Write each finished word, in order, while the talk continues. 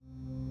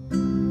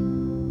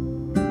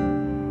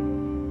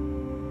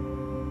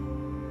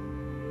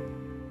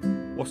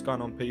What's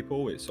going on,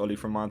 people? It's Ollie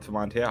from Mind to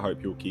Mind here. I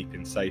hope you're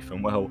keeping safe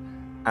and well,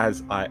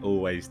 as I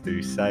always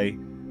do say.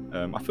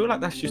 I feel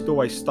like that's just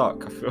always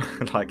stuck. I feel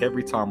like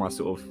every time I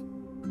sort of,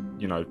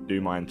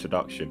 do my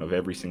introduction of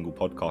every single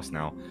podcast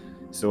now,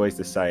 it's always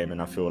the same.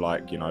 And I feel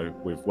like,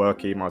 with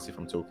work emails, if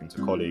I'm talking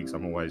to colleagues,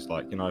 I'm always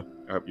like, I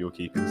hope you're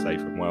keeping safe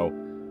and well.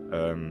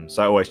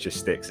 So it always just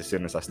sticks as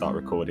soon as I start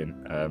recording.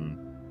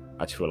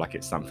 I just feel like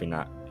it's something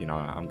that,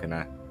 I'm going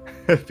to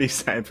be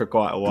saying for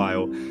quite a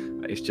while.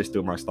 It's just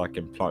almost like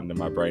implanted in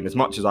my brain. As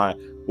much as I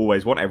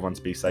always want everyone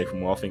to be safe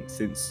and well, I think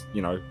since,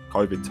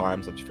 COVID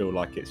times, I just feel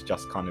like it's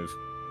just kind of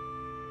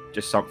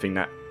just something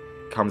that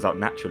comes out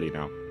naturally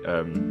now.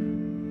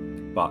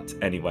 But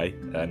anyway,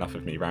 enough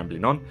of me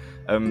rambling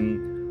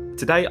on.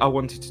 Today, I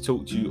wanted to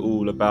talk to you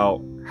all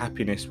about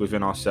happiness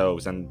within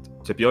ourselves. And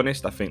to be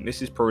honest, I think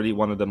this is probably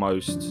one of the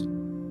most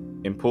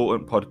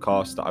important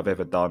podcasts that I've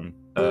ever done,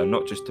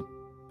 not just to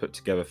put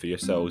together for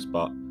yourselves,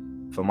 but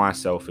for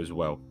myself as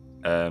well.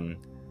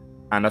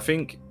 And I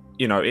think,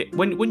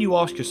 when you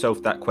ask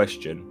yourself that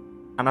question,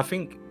 and I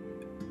think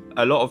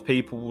a lot of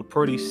people would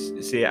probably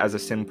see it as a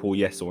simple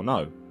yes or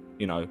no.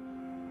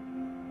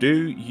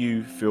 Do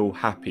you feel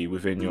happy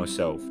within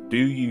yourself? Do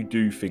you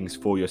do things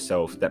for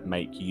yourself that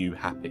make you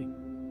happy?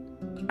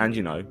 And,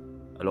 a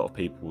lot of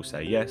people will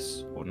say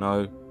yes or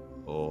no,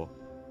 or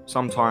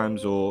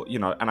sometimes, or,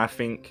 and I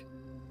think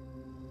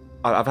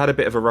I've had a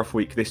bit of a rough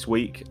week this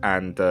week,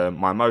 and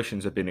my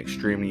emotions have been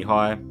extremely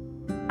high.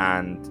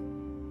 And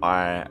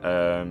I,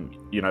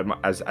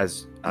 as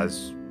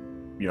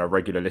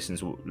regular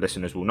listeners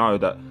will know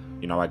that,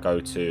 I go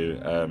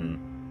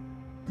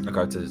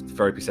to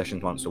therapy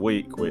sessions once a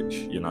week,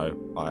 which,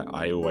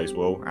 I always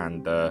will.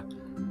 And,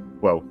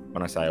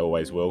 when I say I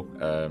always will,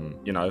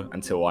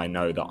 until I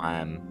know that I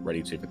am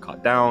ready to either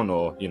cut down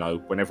or,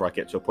 whenever I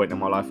get to a point in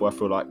my life where I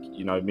feel like,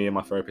 me and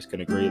my therapist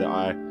can agree that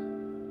I,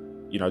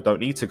 don't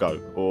need to go,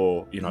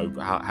 or,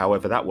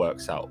 however that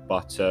works out.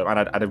 But I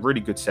had a really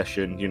good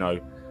session.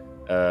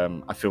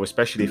 I feel,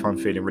 especially if I'm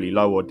feeling really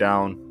low or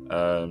down,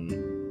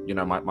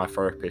 my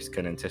therapist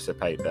can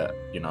anticipate that,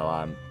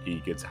 I'm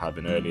eager to have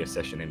an earlier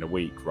session in the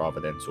week rather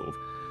than sort of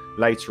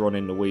later on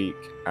in the week.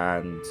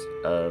 And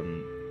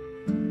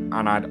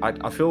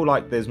I feel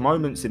like there's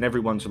moments in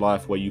everyone's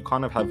life where you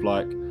kind of have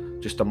like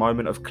just a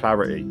moment of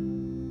clarity,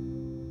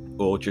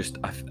 or just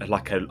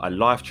a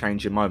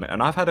life-changing moment.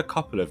 And I've had a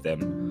couple of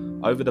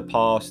them over the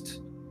past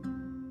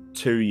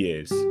 2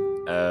 years,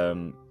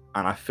 and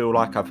I feel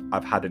like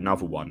I've had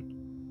another one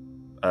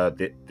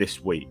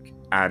this week,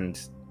 and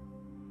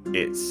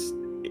do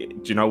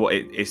you know what?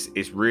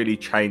 It's really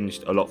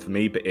changed a lot for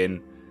me, but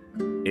in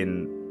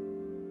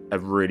a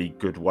really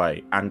good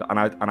way. And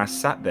I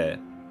sat there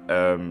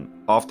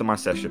after my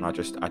session. I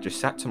just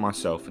sat to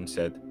myself and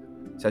said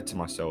to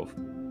myself,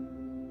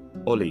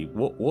 Ollie,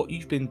 what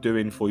you've been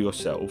doing for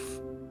yourself,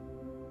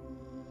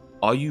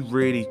 are you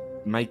really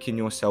making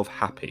yourself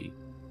happy?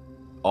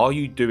 Are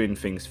you doing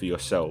things for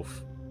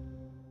yourself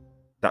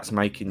that's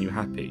making you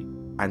happy?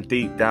 And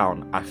deep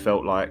down, I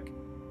felt like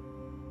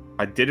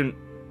I didn't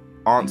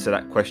answer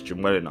that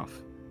question well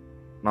enough.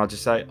 And I'll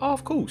just say,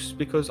 of course,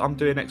 because I'm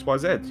doing X, Y,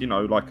 Z, and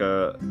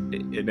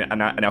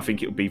I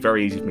think it would be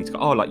very easy for me to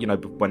go,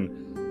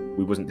 when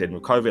we wasn't dealing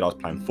with COVID, I was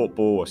playing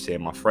football or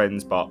seeing my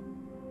friends, but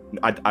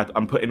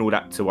I'm putting all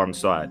that to one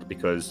side,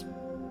 because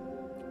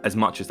as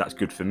much as that's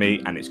good for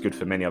me, and it's good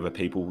for many other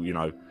people,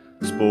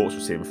 sports or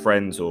seeing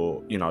friends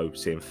or,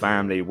 seeing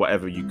family,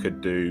 whatever you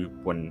could do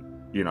when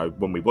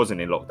we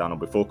wasn't in lockdown or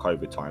before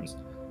COVID times,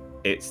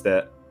 it's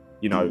that,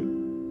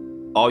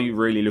 are you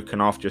really looking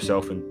after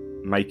yourself and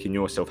making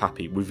yourself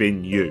happy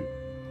within you?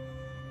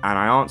 And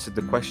I answered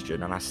the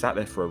question, and I sat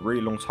there for a really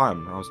long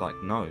time, and I was like,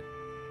 no.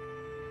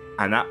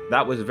 And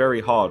that was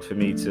very hard for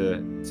me to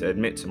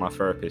admit to my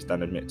therapist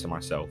and admit to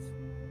myself.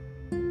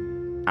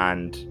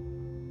 And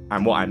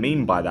what I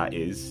mean by that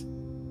is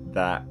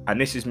that, and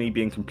this is me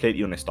being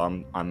completely honest,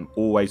 I'm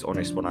always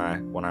honest when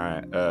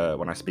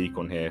I speak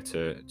on here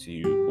to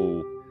you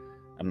all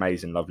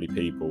amazing, lovely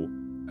people.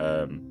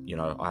 I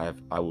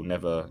will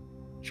never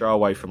shy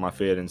away from my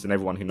feelings, and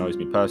everyone who knows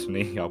me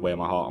personally, I wear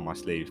my heart on my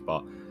sleeve.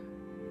 But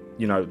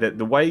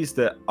the ways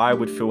that I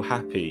would feel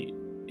happy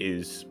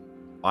is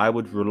I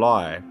would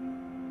rely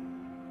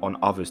on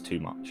others too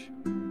much.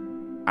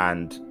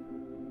 And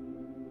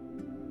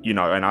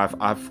and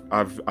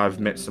I've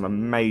met some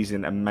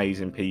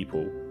amazing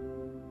people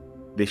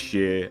this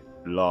year,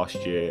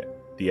 last year,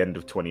 the end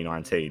of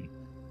 2019,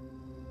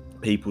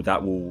 people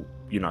that will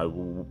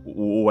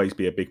always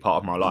be a big part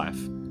of my life.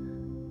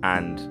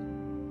 And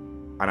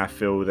I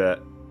feel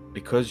that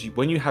because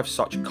when you have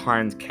such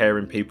kind,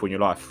 caring people in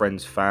your life,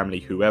 friends, family,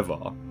 whoever,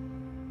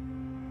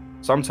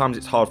 sometimes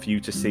it's hard for you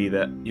to see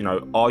that,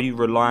 are you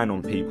relying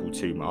on people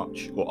too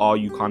much, or are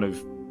you kind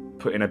of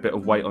putting a bit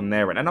of weight on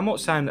their end? And I'm not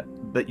saying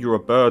that you're a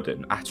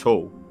burden at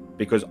all,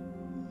 because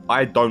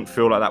I don't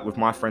feel like that with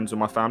my friends or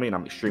my family, and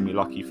I'm extremely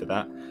lucky for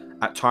that.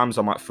 At times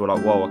I might feel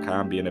like, well, okay,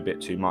 I'm being a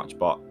bit too much,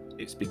 but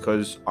it's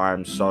because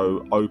I'm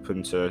so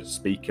open to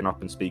speaking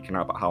up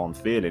about how I'm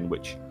feeling,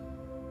 which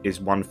is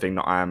one thing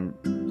that I am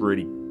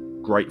really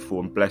grateful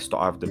and blessed that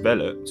I've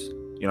developed,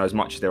 you know, as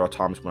much as there are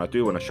times when I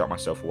do want to shut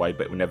myself away,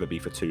 but it will never be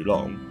for too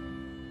long,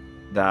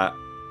 that,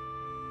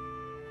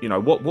 you know,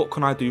 what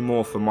can I do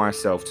more for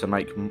myself to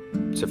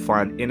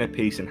find inner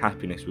peace and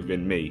happiness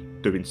within me,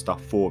 doing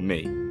stuff for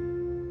me.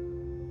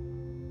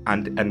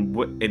 And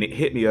it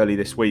hit me early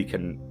this week,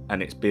 and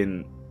it's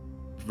been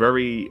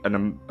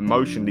an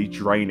emotionally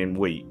draining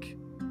week.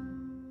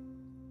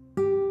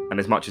 And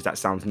as much as that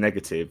sounds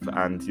negative,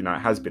 and, you know, it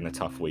has been a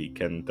tough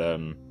week, and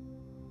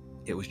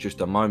it was just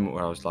a moment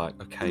where I was like,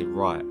 okay,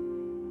 right,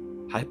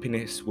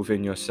 happiness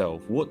within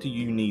yourself. What do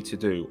you need to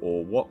do,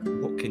 or what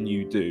can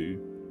you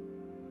do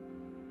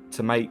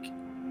to make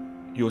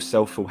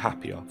yourself feel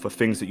happier for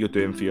things that you're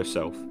doing for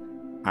yourself?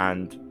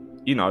 And,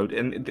 you know,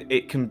 and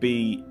it can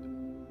be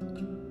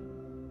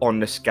on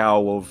the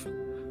scale of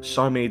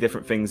so many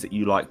different things that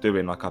you like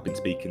doing. Like, I've been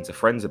speaking to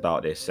friends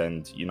about this,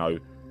 and, you know,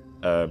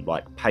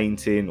 like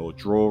painting or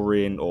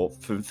drawing, or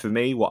for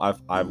me, what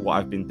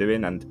I've been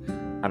doing, and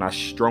I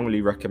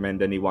strongly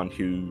recommend anyone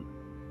who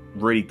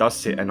really does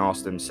sit and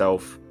ask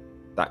themselves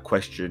that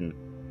question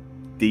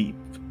deep,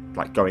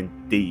 like going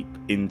deep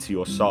into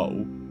your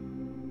soul,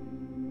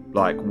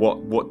 like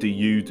what do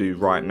you do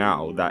right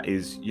now that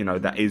is, you know,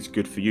 that is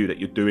good for you, that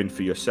you're doing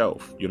for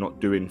yourself, you're not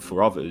doing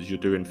for others, you're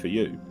doing for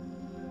you.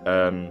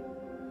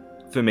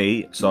 For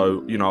me,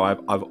 so, you know,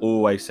 I've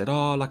always said,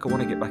 oh, like, I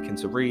want to get back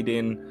into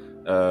reading.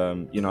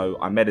 You know,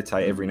 I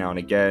meditate every now and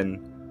again,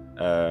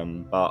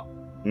 but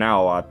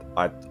now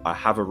I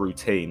have a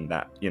routine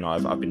that, you know,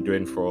 I've been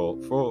doing for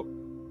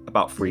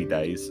about 3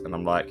 days, and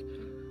I'm like,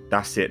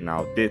 that's it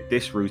now.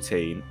 This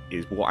routine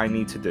is what I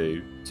need to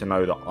do to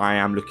know that I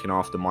am looking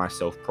after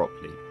myself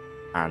properly.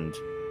 And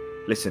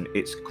listen,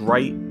 it's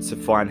great to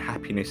find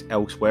happiness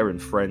elsewhere, in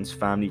friends,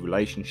 family,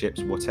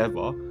 relationships,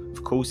 whatever.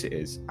 Of course it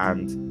is.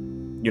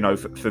 And, you know,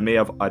 for me,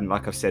 and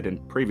like I've said in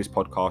previous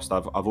podcasts,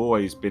 I've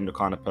always been the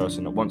kind of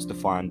person that wants to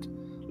find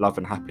love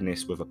and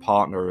happiness with a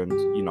partner, and,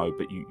 you know,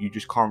 but you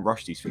just can't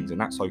rush these things,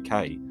 and that's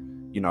okay,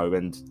 you know,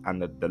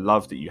 and the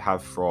love that you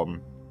have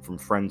from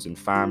friends and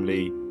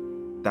family,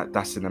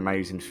 that's an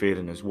amazing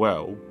feeling as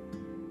well.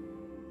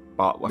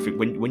 But I think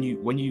when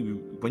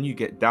you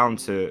get down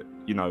to,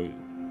 you know,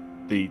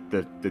 the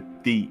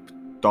deep,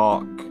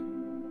 dark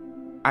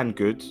and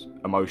good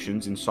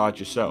emotions inside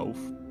yourself,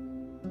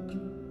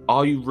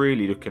 are you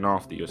really looking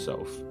after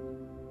yourself?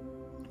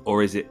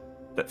 Or is it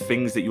that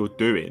things that you're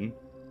doing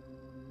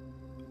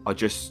are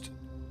just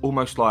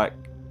almost like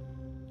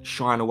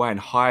shying away and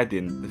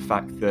hiding the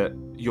fact that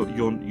you're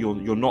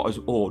not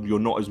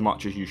as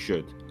much as you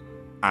should?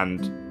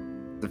 And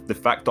the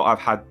fact that I've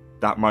had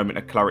that moment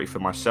of clarity for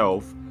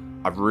myself,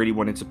 I've really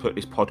wanted to put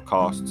this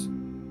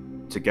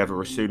podcast together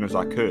as soon as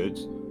I could,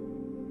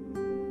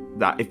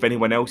 that if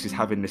anyone else is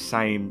having the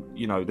same,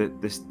 you know,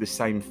 the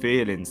same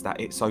feelings, that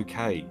it's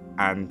okay.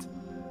 And,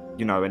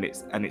 you know, and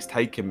it's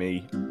taken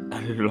me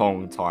a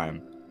long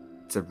time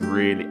to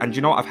really, and,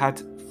 you know, I've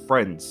had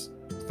friends,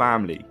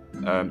 family,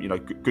 you know,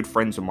 good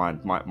friends of mine,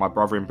 my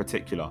brother in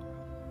particular,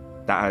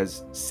 that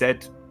has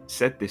said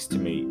this to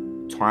me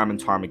time and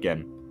time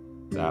again,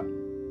 that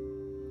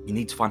you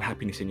need to find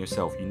happiness in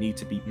yourself. You need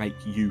to make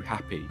you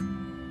happy,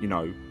 you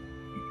know,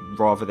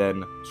 rather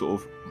than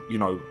sort of, you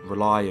know,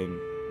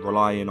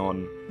 relying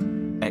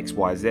on X,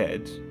 Y, Z.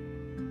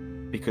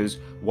 Because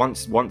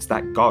once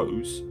that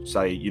goes,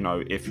 say, you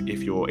know, if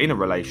you're in a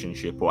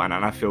relationship, and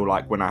I feel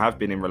like when I have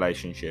been in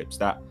relationships,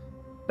 that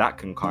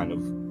can kind of,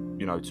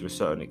 you know, to a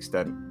certain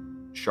extent,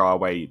 shy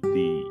away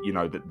the, you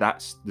know,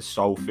 that's the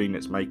sole thing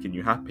that's making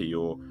you happy,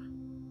 or,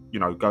 you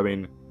know,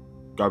 going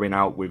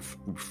out with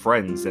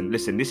friends. And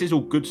listen, this is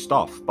all good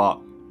stuff, but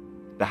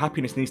the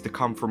happiness needs to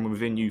come from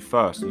within you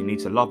first, and you need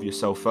to love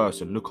yourself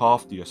first and look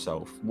after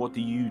yourself. What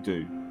do you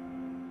do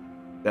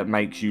that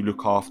makes you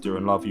look after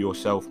and love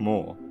yourself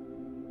more?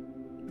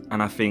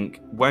 And I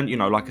think when, you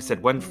know, like I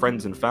said, when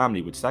friends and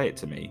family would say it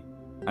to me,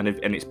 and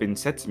it's been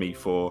said to me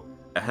for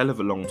a hell of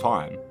a long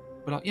time,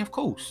 but like, yeah, of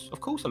course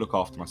I look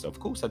after myself,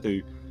 of course I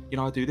do, you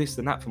know, I do this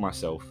and that for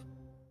myself.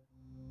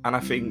 And I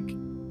think,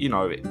 you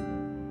know,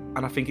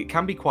 and I think it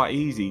can be quite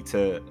easy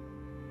to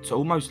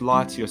almost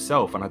lie to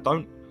yourself. And I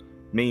don't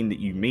mean that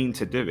you mean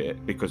to do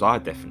it, because I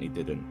definitely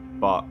didn't.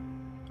 But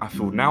I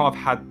feel now I've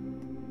had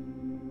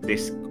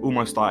this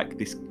almost like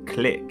this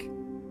click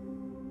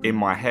in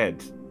my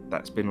head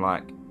that's been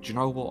like, do you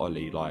know what,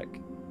 Ollie?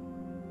 Like,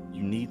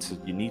 you need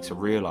to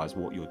realize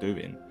what you're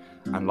doing.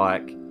 And,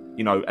 like,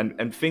 you know,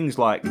 and things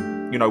like,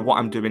 you know, what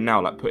I'm doing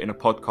now, like putting a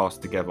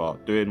podcast together,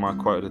 doing my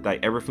quote of the day,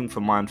 everything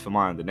for Mind for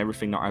Mind, and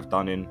everything that I've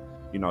done in,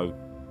 you know,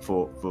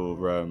 for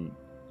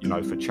you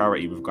know, for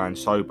charity with Going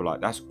Sober,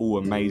 like, that's all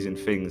amazing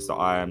things that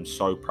I am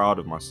so proud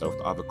of myself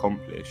that I've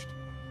accomplished.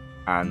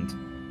 And,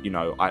 you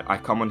know, I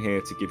come on here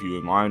to give you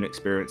my own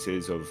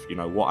experiences of, you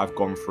know, what I've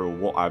gone through,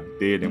 what I'm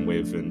dealing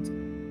with,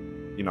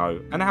 and, you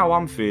know, and how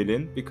I'm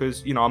feeling,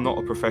 because, you know, I'm not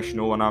a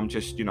professional, and I'm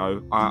just, you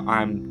know,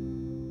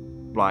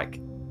 I'm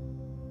like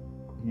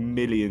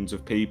millions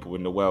of people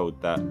in the world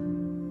that,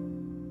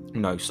 you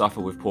know, suffer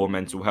with poor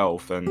mental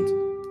health. And,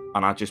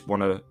 and I just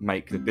want to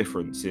make the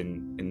difference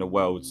in the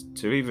world,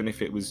 to even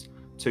if it was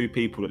 2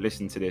 people that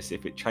listen to this,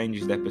 if it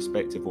changes their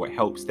perspective or it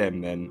helps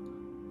them, then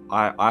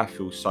I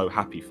feel so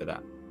happy for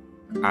that.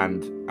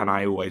 And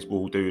I always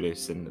will do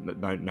this, and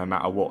no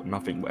matter what,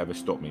 nothing will ever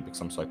stop me,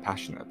 because I'm so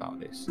passionate about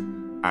this.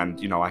 And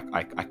you know,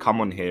 I come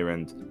on here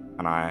and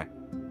I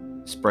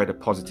spread a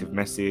positive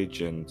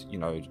message, and you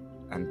know,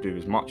 and do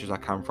as much as I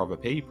can for other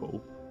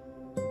people.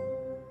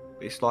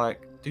 It's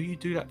like, do you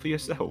do that for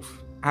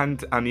yourself? And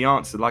the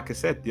answer, like I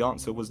said, the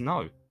answer was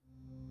no.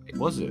 It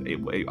wasn't.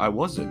 I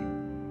wasn't.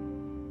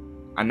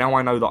 And now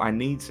I know that I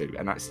need to,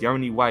 and that's the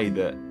only way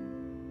that,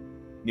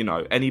 you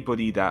know,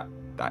 anybody that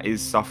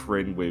is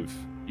suffering with,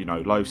 you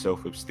know, low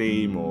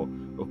self-esteem or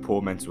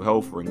poor mental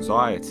health or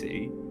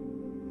anxiety,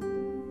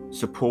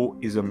 support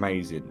is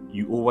amazing.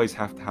 You always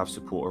have to have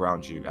support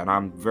around you, and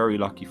I'm very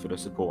lucky for the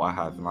support I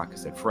have. And like I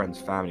said, friends,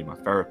 family, my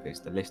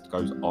therapist, the list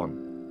goes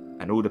on.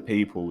 And all the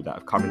people that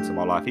have come into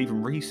my life,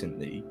 even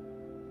recently,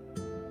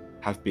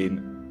 have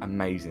been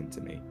amazing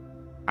to me.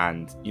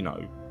 And, you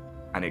know,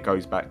 and it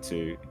goes back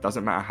to, it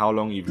doesn't matter how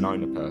long you've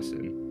known a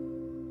person,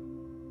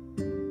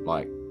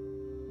 like,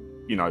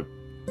 you know,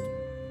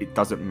 it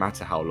doesn't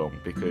matter how long,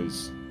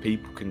 because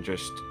people can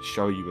just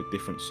show you a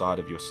different side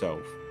of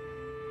yourself.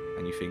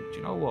 And you think, do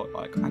you know what?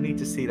 Like, I need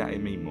to see that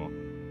in me more.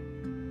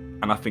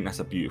 And I think that's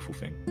a beautiful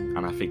thing.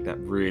 And I think that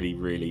really,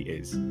 really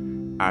is.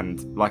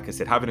 And like I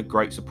said, having a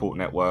great support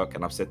network,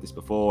 and I've said this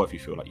before, if you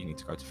feel like you need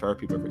to go to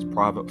therapy, whether it's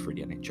private or through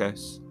the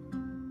NHS,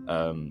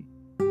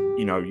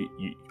 you know,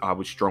 I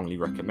would strongly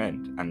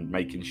recommend, and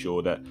making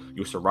sure that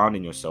you're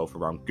surrounding yourself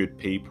around good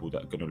people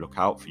that are going to look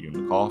out for you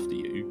and look after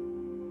you.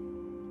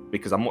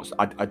 Because I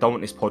don't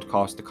want this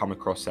podcast to come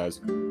across as,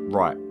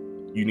 right,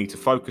 you need to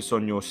focus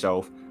on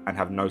yourself and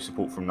have no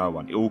support from no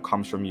one. It all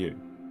comes from you.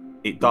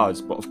 It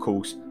does, but of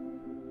course,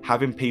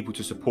 having people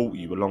to support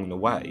you along the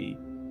way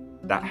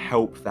that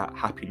help that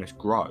happiness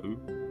grow,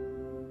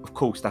 of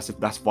course, that's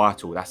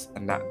vital.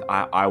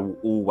 I will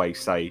always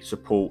say,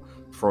 support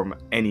from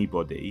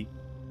anybody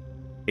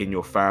in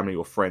your family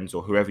or friends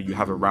or whoever you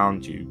have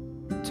around you,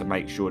 to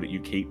make sure that you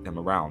keep them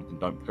around and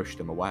don't push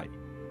them away.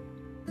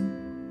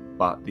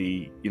 But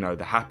the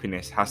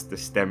happiness has to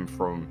stem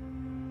from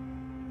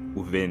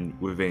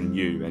within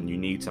you, and you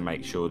need to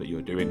make sure that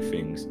you're doing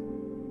things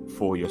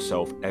for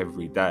yourself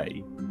every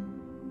day.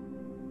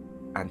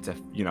 And to,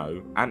 you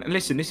know, and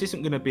listen, this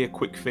isn't going to be a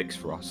quick fix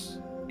for us.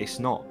 It's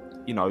not.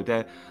 You know,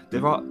 there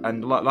are,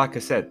 and like I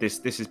said,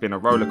 this has been a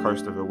roller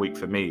coaster of a week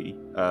for me.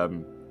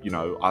 You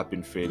know, I've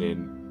been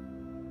feeling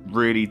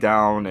really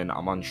down, and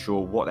I'm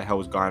unsure what the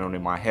hell's going on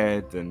in my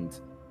head, and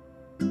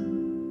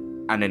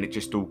then it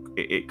just all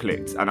it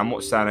clicked. And I'm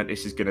not saying that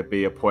this is going to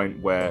be a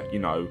point where, you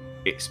know,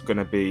 it's going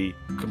to be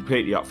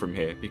completely up from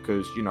here,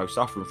 because, you know,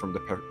 suffering from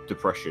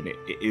depression,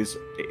 it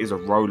is a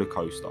roller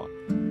coaster.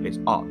 It's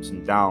ups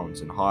and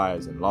downs and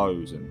highs and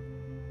lows, and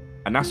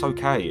that's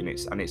okay. And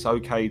it's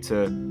okay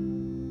to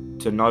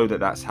know that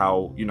that's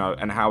how, you know,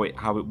 and how it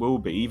will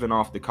be even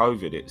after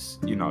COVID. It's,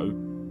 you know,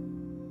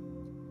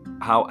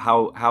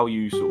 how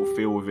you sort of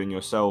feel within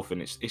yourself,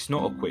 and it's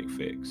not a quick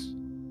fix.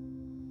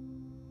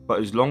 But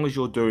as long as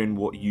you're doing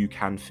what you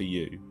can for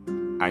you,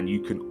 and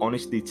you can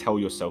honestly tell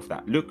yourself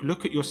that,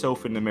 look at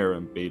yourself in the mirror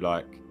and be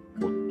like,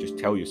 or just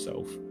tell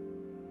yourself,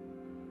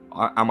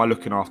 am I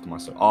looking after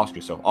myself? Ask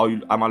yourself,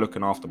 am I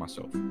looking after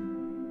myself?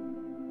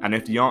 And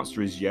if the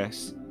answer is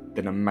yes,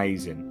 then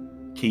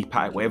amazing. Keep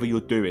at it. Whatever you're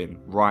doing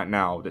right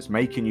now that's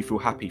making you feel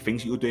happy,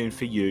 things that you're doing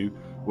for you,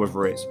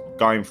 whether it's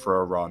going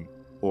for a run,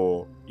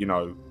 or, you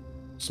know,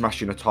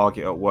 smashing a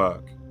target at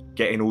work,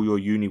 getting all your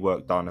uni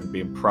work done and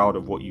being proud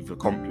of what you've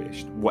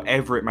accomplished,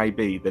 whatever it may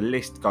be, the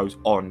list goes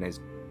on. There's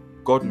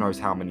God knows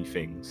how many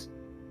things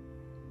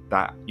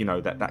that, you know,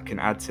 that can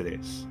add to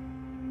this.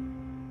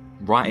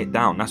 Write it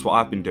down. That's what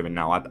I've been doing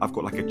now. I've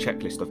got like a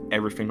checklist of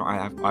everything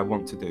that I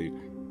want to do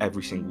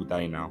every single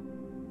day now.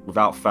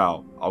 Without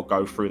fail, I'll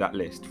go through that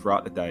list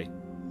throughout the day.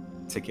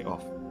 Tick it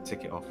off,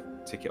 tick it off,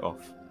 tick it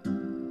off.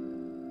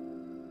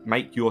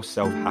 Make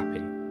yourself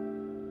happy.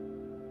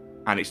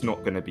 And it's not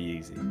going to be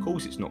easy. Of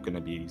course it's not going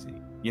to be easy.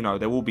 You know,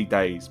 there will be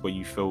days where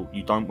you feel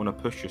you don't want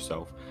to push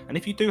yourself. And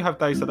if you do have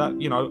days like that,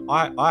 you know,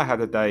 I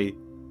had a day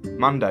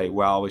Monday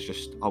where I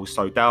was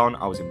so down.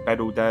 I was in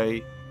bed all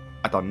day.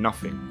 I done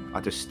nothing.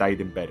 I just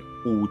stayed in bed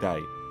all day.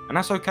 And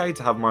that's okay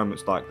to have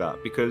moments like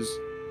that, because,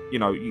 you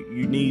know,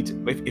 you need,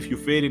 if you're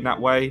feeling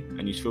that way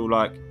and you feel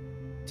like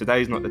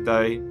today's not the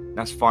day,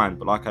 that's fine.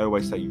 But like I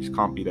always say, you just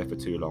can't be there for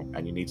too long,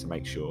 and you need to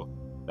make sure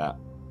that,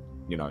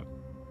 you know,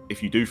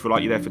 if you do feel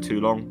like you're there for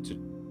too long,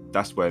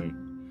 that's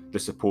when the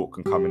support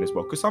can come in as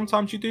well. Because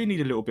sometimes you do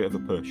need a little bit of a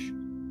push,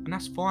 and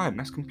that's fine.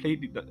 That's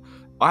completely.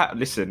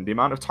 Listen, the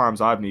amount of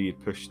times I've needed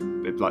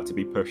to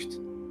be pushed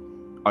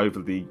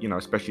over the, you know,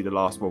 especially the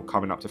last,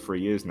 coming up to 3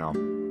 years now,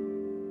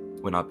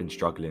 when I've been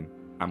struggling,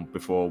 and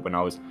before when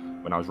I was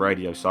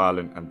radio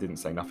silent and didn't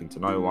say nothing to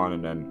no one,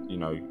 and then, you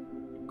know,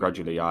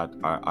 gradually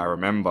I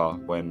remember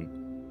when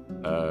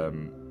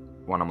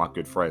one of my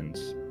good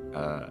friends,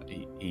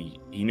 he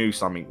knew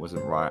something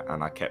wasn't right,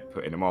 and I kept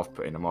putting him off,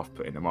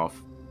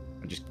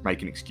 and just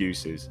making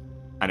excuses.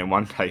 And then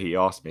one day he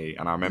asked me,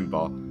 and I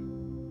remember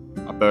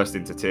I burst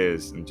into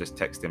tears and just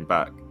texted him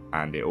back,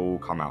 and it all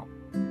come out.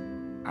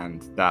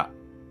 And that,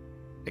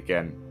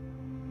 again,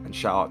 and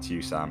shout out to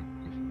you,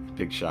 Sam,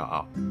 big shout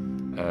out,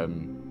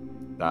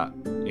 that,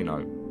 you know,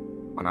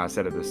 and I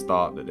said at the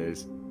start that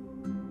there's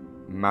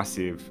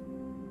massive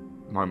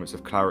moments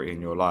of clarity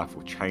in your life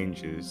or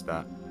changes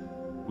that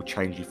will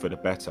change you for the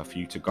better, for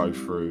you to go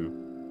through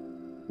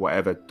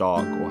whatever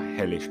dark or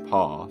hellish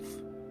path,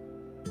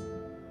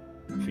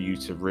 for you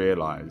to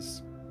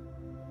realise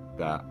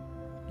that,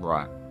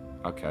 right,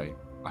 okay,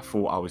 I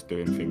thought I was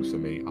doing things for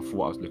me, I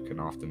thought I was looking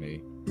after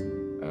me,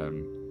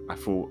 I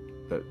thought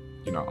that,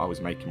 you know, I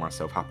was making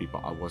myself happy,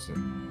 but I wasn't.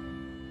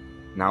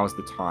 Now is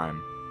the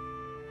time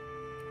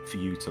for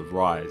you to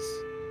rise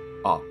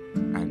up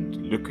and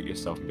look at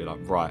yourself and be like,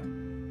 right,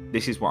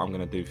 this is what I'm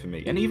going to do for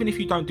me. And even if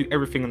you don't do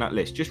everything on that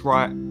list, just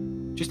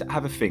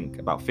have a think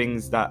about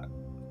things that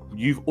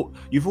you've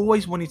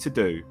always wanted to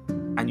do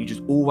and you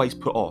just always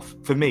put off.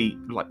 For me,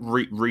 like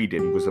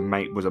reading was a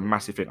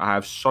massive thing. I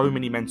have so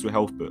many mental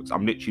health books.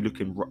 I'm literally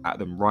looking at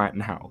them right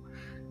now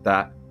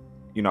that,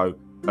 you know,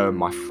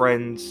 my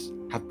friends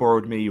have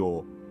borrowed me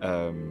or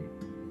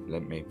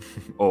lent me,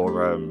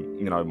 or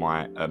you know,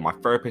 my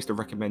therapist have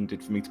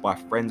recommended for me to buy,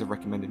 friends have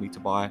recommended me to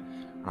buy,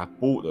 and I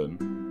bought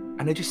them,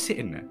 and they're just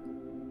sitting there.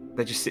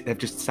 They've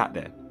just sat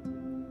there,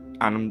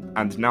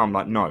 and now I'm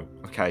like, no,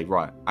 okay,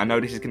 right, I know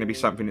this is going to be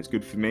something that's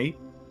good for me,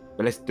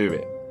 but let's do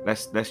it.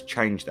 Let's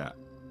change that.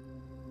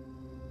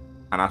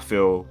 And I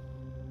feel,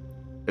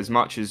 as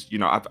much as, you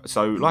know,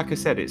 so like I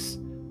said, it's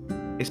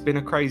been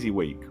a crazy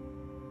week,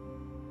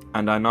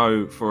 and I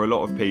know for a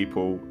lot of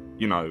people,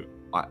 you know,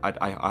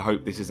 I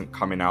hope this isn't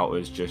coming out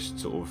as just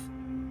sort of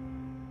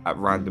at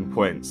random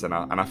points, and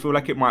I feel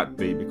like it might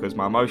be, because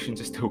my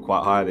emotions are still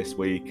quite high this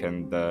week,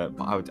 and but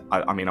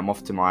I mean, I'm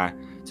off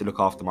to look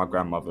after my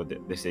grandmother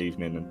this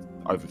evening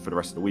and over for the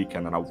rest of the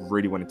weekend, and I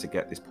really wanted to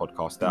get this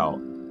podcast out,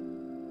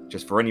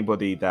 just for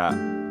anybody that,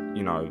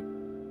 you know,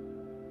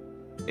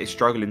 is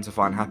struggling to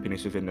find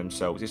happiness within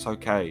themselves. It's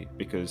okay,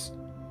 because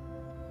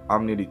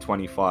I'm nearly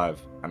 25,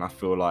 and I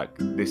feel like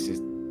this is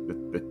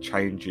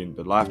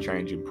the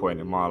life-changing point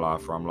in my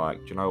life where I'm like,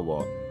 do you know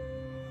what?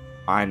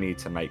 I need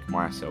to make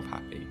myself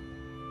happy.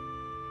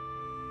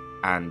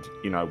 And,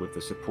 you know, with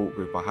the support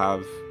group I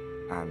have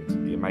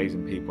and the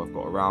amazing people I've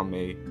got around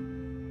me,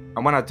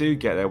 and when I do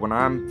get there, when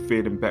I am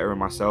feeling better in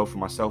myself and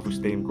my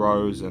self-esteem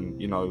grows,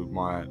 and, you know,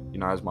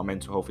 as my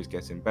mental health is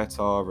getting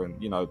better,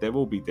 and, you know, there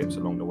will be dips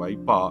along the way,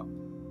 but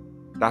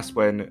that's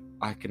when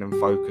I can then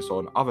focus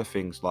on other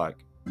things,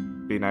 like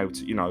being able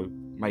to, you know,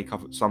 make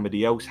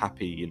somebody else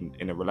happy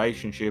in a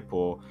relationship,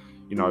 or,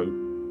 you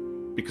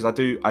know, because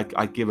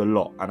I give a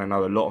lot, and I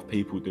know a lot of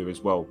people do as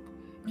well,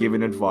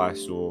 giving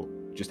advice or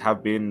just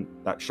have been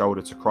that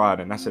shoulder to cry on,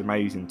 and that's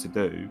amazing to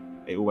do.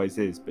 It always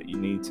is, but you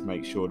need to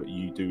make sure that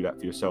you do that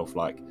for yourself.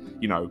 Like,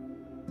 you know,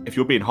 if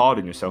you're being hard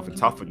on yourself and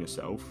tough on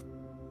yourself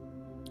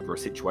for a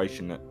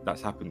situation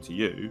that's happened to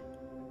you,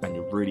 and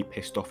you're really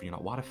pissed off, and you're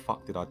like, why the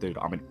fuck did I do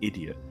that? I'm an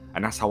idiot.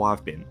 And that's how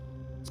I've been,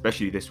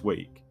 especially this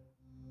week.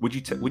 Would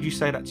you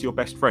say that to your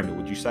best friend, or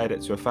would you say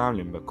that to a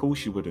family member? Of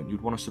course you wouldn't. You'd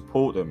want to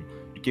support them.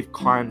 You'd give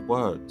kind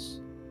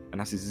words.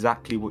 And that's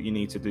exactly what you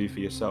need to do for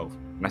yourself.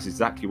 And that's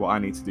exactly what I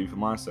need to do for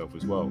myself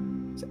as well.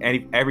 So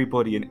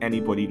everybody and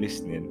anybody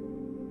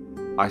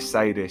listening, I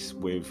say this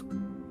with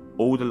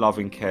all the love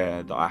and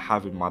care that I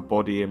have in my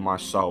body, in my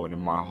soul, and in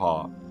my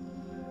heart.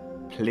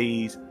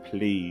 Please,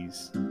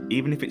 please,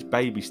 even if it's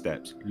baby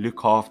steps,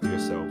 look after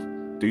yourself.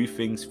 Do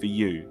things for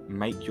you.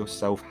 Make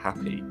yourself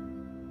happy.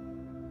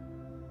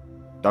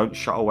 Don't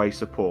shut away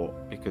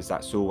support, because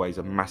that's always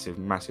a massive,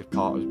 massive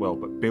part as well.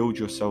 But build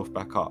yourself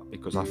back up,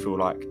 because I feel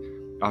like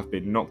I've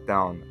been knocked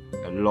down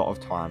a lot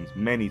of times,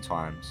 many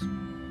times.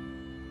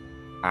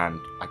 And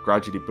I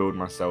gradually build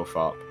myself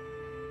up,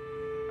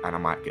 and I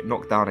might get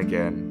knocked down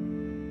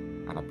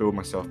again, and I build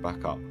myself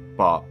back up.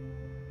 But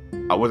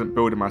I wasn't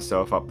building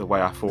myself up the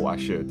way I thought I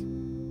should.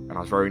 And I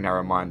was very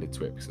narrow-minded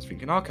to it, because I was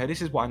thinking, okay,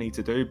 this is what I need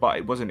to do. But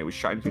it wasn't. It was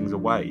shutting things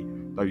away.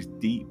 Those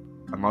deep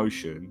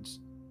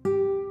emotions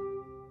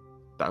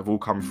that have all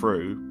come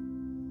through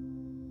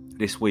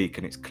this week,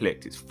 and it's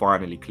clicked. It's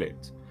finally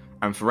clicked.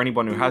 And for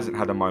anyone who hasn't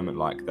had a moment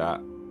like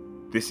that,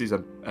 this is a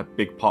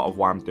big part of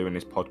why I'm doing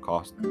this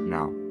podcast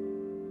now,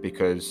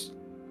 because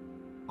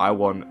I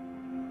want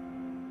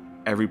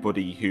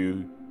everybody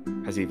who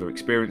has either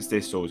experienced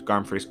this or is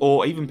going through this,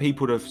 or even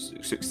people that have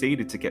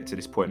succeeded to get to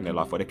this point in their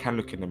life where they can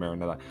look in the mirror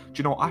and they're like, do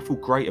you know what? I feel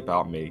great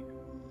about me.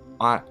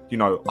 I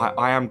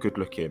am good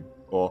looking,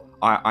 or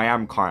I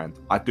am kind.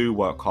 I do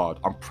work hard.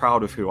 I'm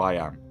proud of who I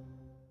am.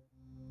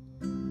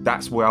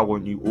 That's where I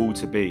want you all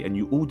to be, and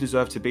you all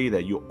deserve to be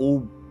there. You were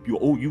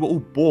all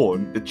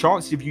born. The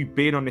chances of you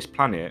being on this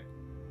planet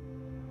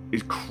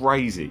is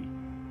crazy,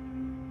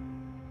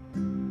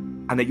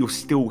 and that you're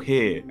still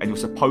here, and you're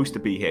supposed to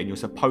be here, and you're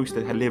supposed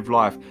to live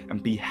life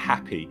and be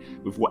happy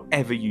with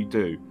whatever you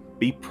do.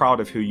 Be proud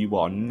of who you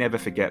are. Never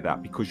forget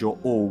that, because you're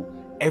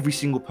every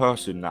single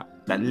person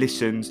that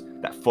listens,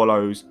 that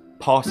follows,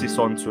 pass this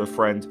on to a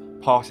friend,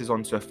 passes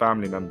on to a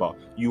family member.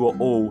 You are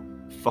all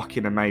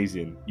fucking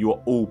amazing. You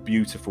are all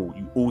beautiful.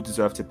 You all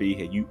deserve to be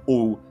here. You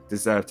all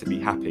deserve to be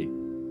happy.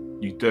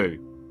 You do.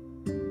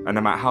 And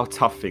no matter how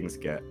tough things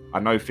get, I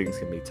know things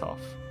can be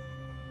tough,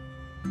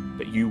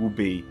 but you will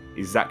be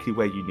exactly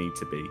where you need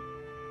to be.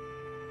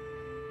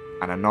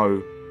 And I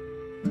know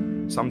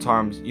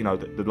sometimes, you know,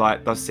 the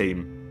light does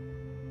seem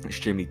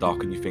extremely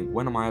dark and you think,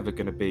 when am I ever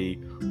going to be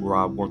where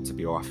I want to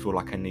be, or I feel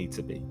like I need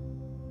to be?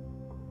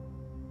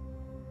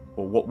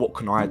 Or what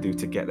can I do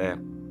to get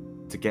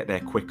there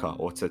quicker,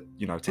 or to,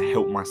 you know, to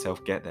help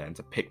myself get there and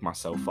to pick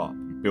myself up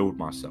and build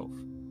myself?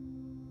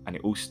 And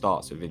it all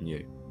starts within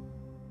you.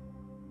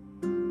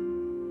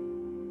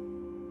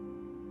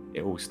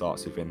 It all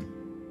starts within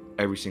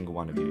every single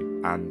one of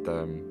you. And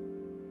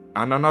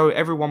I know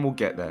everyone will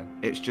get there.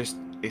 It's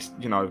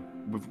you know,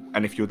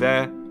 and if you're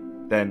there,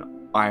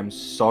 then I am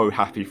so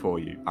happy for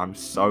you. I'm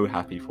so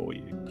happy for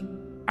you.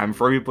 And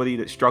for everybody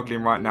that's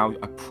struggling right now,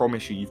 I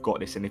promise you, you've got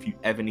this. And if you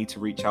ever need to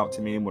reach out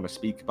to me and want to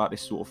speak about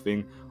this sort of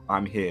thing,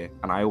 I'm here.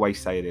 And I always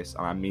say this,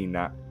 and I mean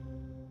that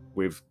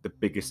with the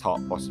biggest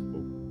heart possible.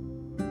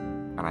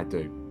 And I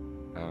do.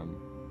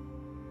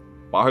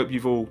 But I hope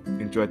you've all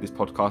enjoyed this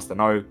podcast. I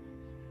know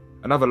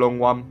another long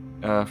one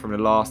from the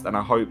last, and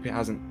I hope it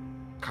hasn't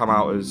come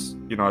out as,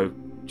 you know,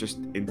 just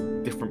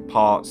in different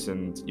parts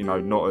and, you know,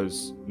 not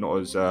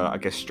as I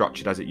guess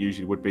structured as it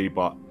usually would be.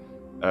 But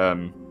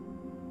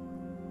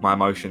my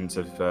emotions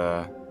have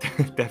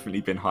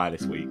definitely been high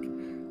this week,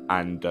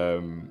 and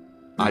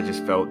I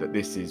just felt that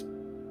this is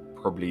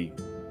probably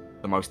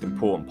the most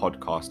important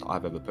podcast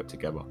I've ever put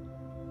together.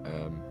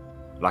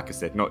 Like I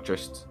said, not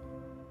just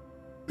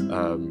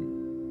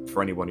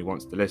for anyone who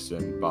wants to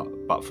listen,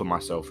 but for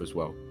myself as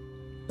well.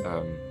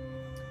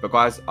 But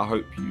guys, I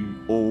hope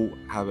you all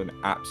have an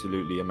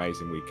absolutely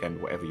amazing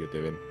weekend, whatever you're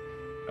doing.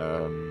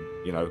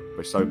 You know,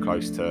 we're so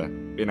close to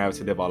being able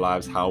to live our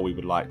lives how we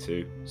would like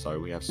to, so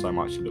we have so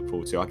much to look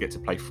forward to. I get to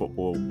play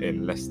football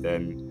in less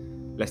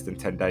than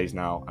 10 days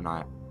now, and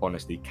I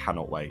honestly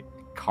cannot wait.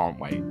 Can't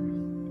wait.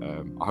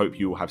 I hope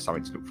you all have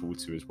something to look forward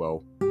to as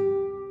well,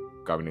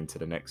 going into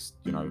the next,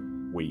 you know,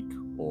 week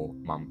or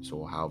months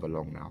or however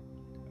long now.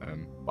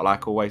 But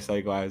like I always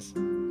say, guys,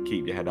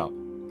 keep your head up,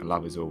 and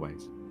love as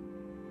always.